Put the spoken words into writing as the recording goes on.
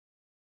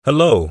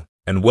Hello,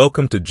 and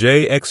welcome to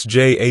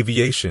JXJ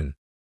Aviation.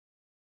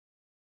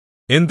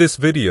 In this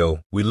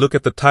video, we look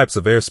at the types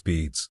of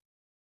airspeeds.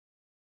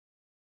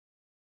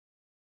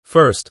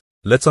 First,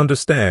 let's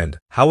understand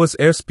how is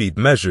airspeed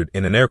measured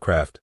in an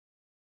aircraft.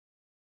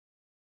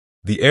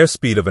 The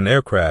airspeed of an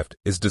aircraft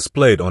is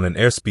displayed on an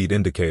airspeed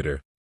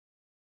indicator.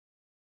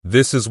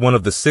 This is one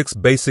of the 6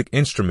 basic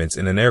instruments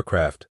in an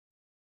aircraft.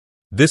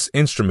 This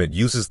instrument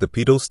uses the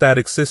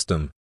pitot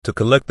system to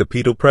collect the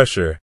pitot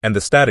pressure and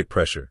the static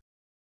pressure.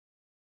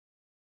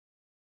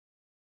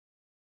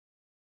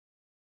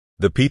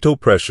 The pitot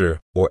pressure,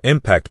 or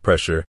impact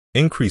pressure,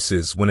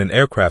 increases when an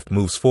aircraft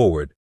moves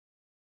forward.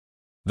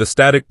 The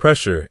static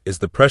pressure is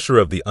the pressure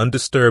of the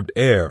undisturbed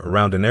air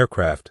around an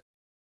aircraft.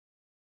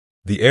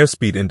 The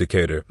airspeed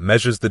indicator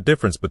measures the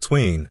difference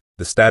between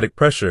the static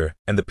pressure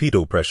and the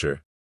pitot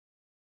pressure.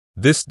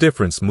 This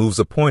difference moves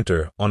a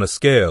pointer on a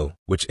scale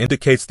which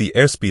indicates the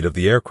airspeed of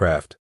the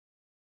aircraft.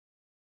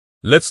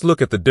 Let's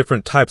look at the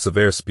different types of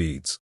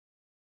airspeeds.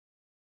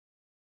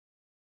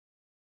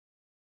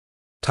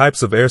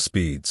 Types of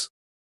airspeeds.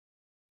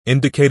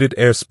 Indicated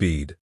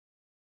airspeed.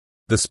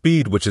 The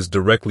speed which is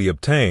directly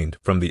obtained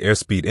from the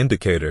airspeed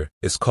indicator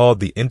is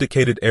called the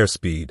indicated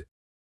airspeed.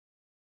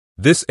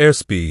 This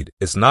airspeed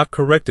is not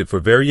corrected for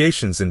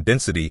variations in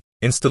density,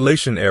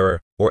 installation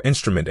error, or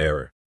instrument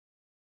error.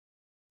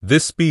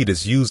 This speed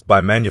is used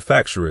by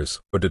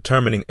manufacturers for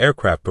determining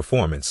aircraft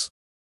performance.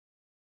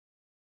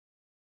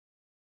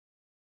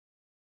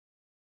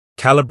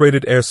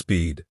 Calibrated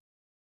airspeed.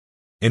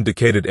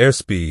 Indicated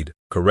airspeed,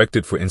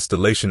 corrected for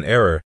installation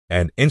error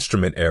and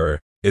instrument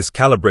error, is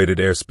calibrated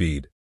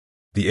airspeed.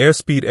 The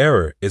airspeed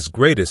error is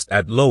greatest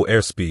at low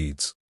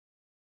airspeeds.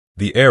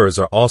 The errors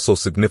are also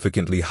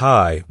significantly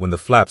high when the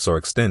flaps are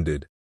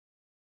extended.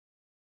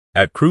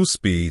 At cruise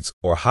speeds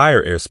or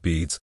higher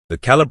airspeeds, the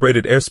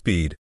calibrated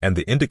airspeed and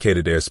the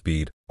indicated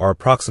airspeed are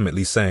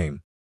approximately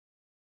same.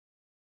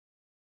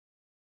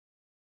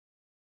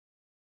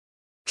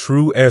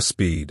 True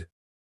airspeed.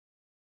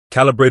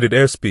 Calibrated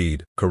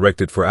airspeed,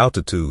 corrected for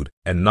altitude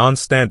and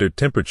non-standard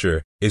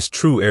temperature, is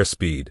true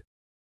airspeed.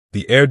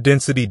 The air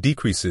density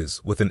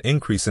decreases with an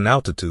increase in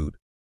altitude.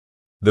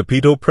 The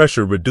pitot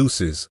pressure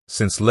reduces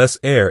since less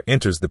air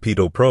enters the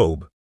pitot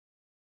probe.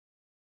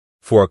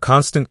 For a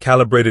constant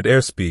calibrated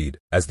airspeed,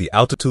 as the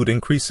altitude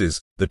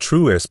increases, the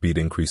true airspeed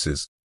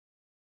increases.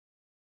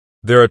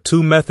 There are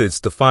 2 methods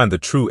to find the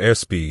true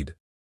airspeed.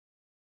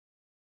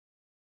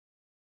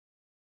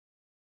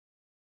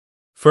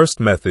 First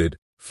method,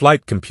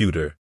 flight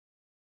computer.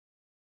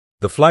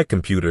 The flight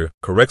computer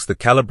corrects the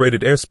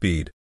calibrated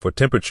airspeed for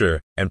temperature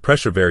and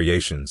pressure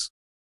variations.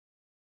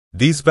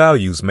 These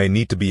values may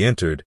need to be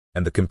entered,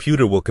 and the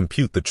computer will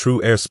compute the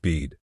true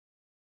airspeed.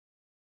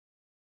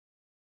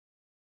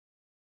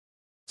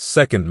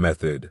 Second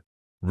method,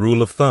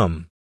 rule of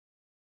thumb.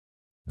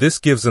 This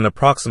gives an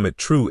approximate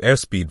true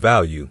airspeed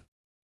value.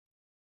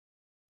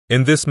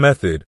 In this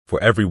method,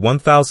 for every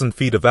 1,000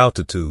 feet of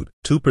altitude,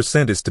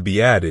 2% is to be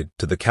added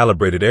to the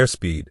calibrated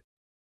airspeed.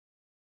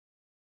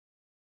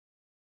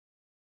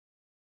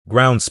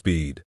 Ground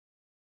speed.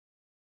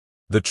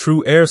 The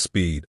true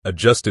airspeed,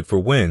 adjusted for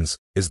winds,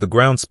 is the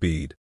ground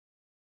speed.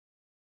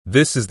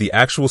 This is the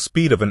actual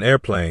speed of an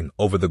airplane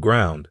over the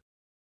ground.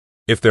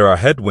 If there are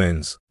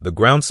headwinds, the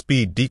ground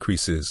speed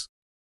decreases.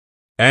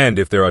 And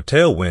if there are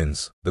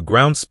tailwinds, the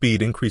ground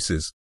speed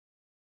increases.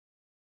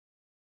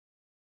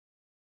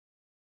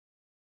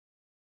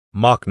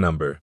 Mach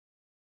number.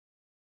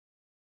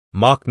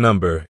 Mach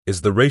number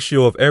is the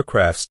ratio of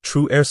aircraft's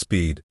true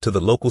airspeed to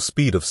the local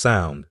speed of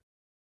sound.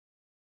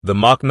 The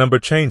Mach number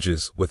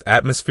changes with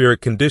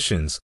atmospheric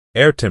conditions,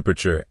 air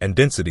temperature, and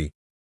density.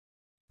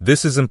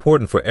 This is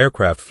important for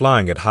aircraft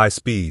flying at high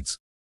speeds.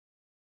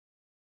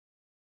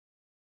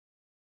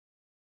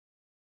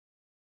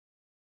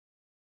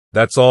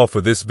 That's all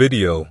for this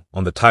video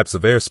on the types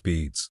of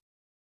airspeeds.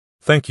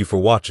 Thank you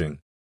for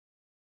watching.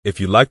 If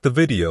you liked the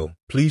video,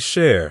 please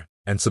share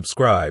and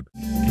subscribe.